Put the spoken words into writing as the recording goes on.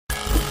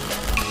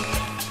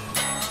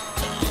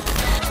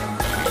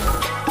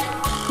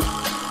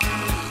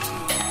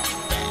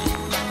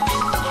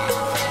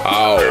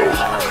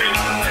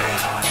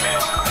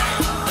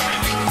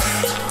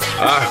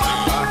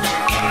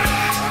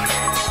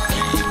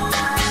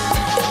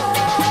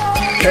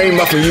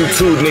Came up from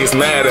YouTube, niggas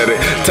mad at it.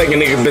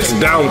 Taking niggas bitches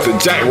down with the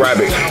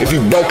jackrabbit. If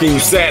you broke and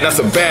you sad, that's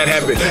a bad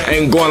habit.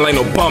 Ain't going like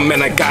no bum, man,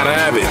 I gotta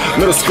have it.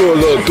 Middle school,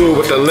 little dude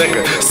with the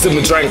liquor.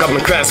 Sipping drink up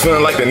in class,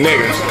 feeling like the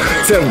nigga.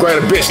 10th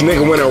grade, a bitch nigga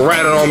went and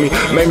ratted on me.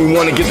 Made me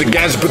wanna get the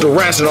gadget, put the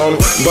ration on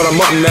me. But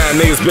I'm up now,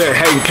 niggas been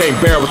hating. Can't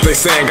bear what they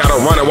saying, gotta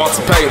run and walk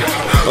to pay.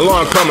 A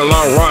long coming,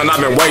 long run, I've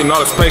been waiting.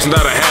 All this patience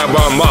that I have,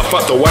 but I'm up,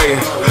 fuck the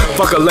waiting.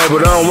 Fuck a label,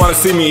 they don't wanna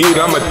see me eat.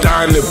 I'ma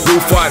die in the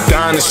booth before I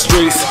die in the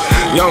streets.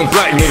 Young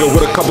black nigga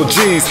with a couple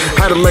G's.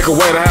 Had to make a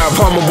way to have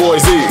all my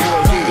boys eat.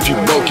 If you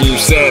broke and you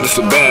sad, it's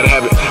a bad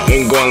habit.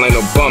 Ain't going like no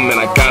bum, man,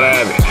 I gotta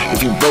have it.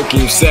 If you broke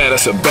and you sad,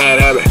 that's a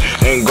bad habit.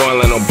 Ain't going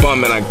like no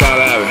bum, man, I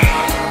gotta have it.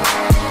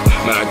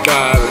 Man, I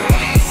gotta have it.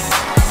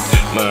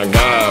 Man, I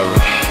gotta have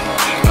it.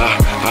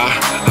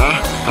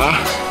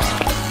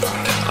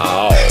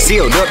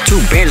 Sealed up 2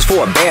 bandages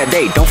for a bad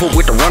day. Don't fuck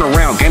with the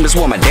runaround game, that's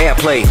what my dad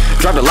played.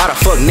 Dropped a lot of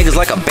fuck niggas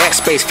like a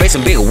backspace.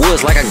 Facing big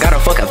woods like I got a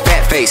fucking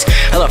fat face.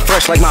 Hella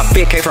fresh like my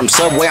fit came from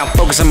Subway. I'm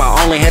focusing my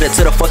only headed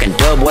to the fucking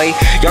dub way.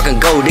 Y'all can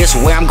go this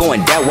way, I'm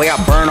going that way. I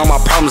burn all my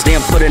problems,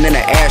 then put it in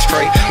the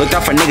ashtray. Looked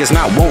out for niggas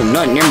not want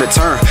nothing in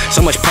return.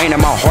 So much pain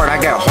in my heart,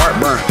 I got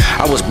heartburn.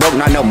 I was broke,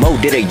 not no more,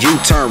 did a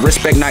U-turn.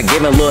 Respect not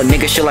giving, little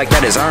nigga, shit like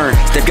that is earned.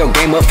 Step your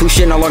game up, food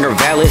shit no longer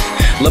valid.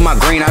 Look my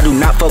green, I do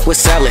not fuck with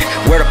salad.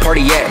 Where the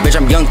party at? Bitch,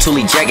 I'm young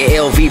Thule jacket,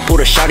 LV, pull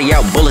the shotty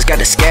out, bullets got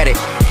the scattered.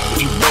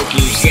 If you broke and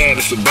you sad,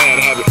 it's a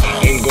bad habit.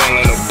 Ain't going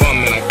like no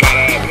bum, man, I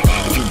gotta have it.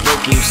 If you broke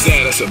and you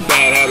sad, that's a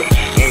bad habit.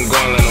 Ain't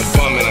going like no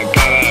bum, man, I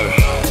gotta have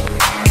it.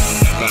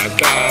 Man, I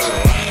gotta have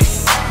it.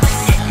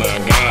 Man,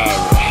 I gotta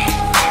have it.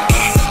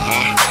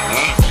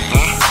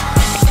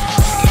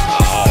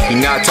 You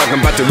not talking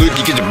about the loot,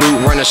 you get your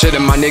boot running shit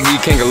in my nigga, you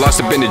can't get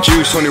lost up in the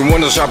juice. 21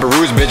 those sharper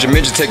roots,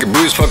 Benjamin just take a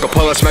boost. Fuck a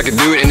pull, I smack a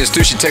dude in the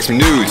stew, she text me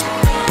news.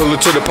 Pull her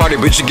to the party,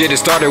 but you get it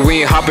started. We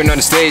ain't hopping on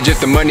the stage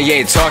if the money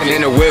ain't talking.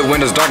 In the whip,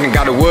 windows dark and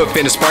got a whoop.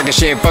 In the sparking,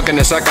 she ain't fucking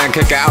the sucker and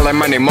kick her out like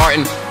my name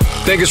Martin.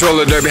 Think it's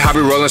roller derby, hobby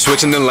rolling,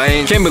 switching the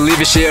lane. Can't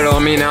believe it shit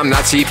on me, now I'm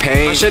not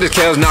T-Pain. My shit is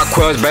Quellz, not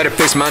Quellz, better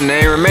fix my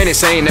name. Remain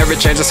insane, never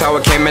change, that's how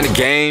I came in the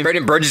game.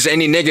 Braden Burgess,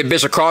 any nigga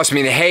bitch across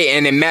me. They hate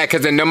and they mad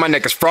cause they know my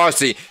neck is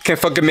frosty. Can't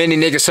fuck a many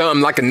niggas,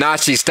 something like a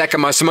Nazi.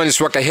 Stacking my money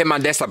so I can hit my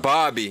desk like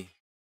Bobby.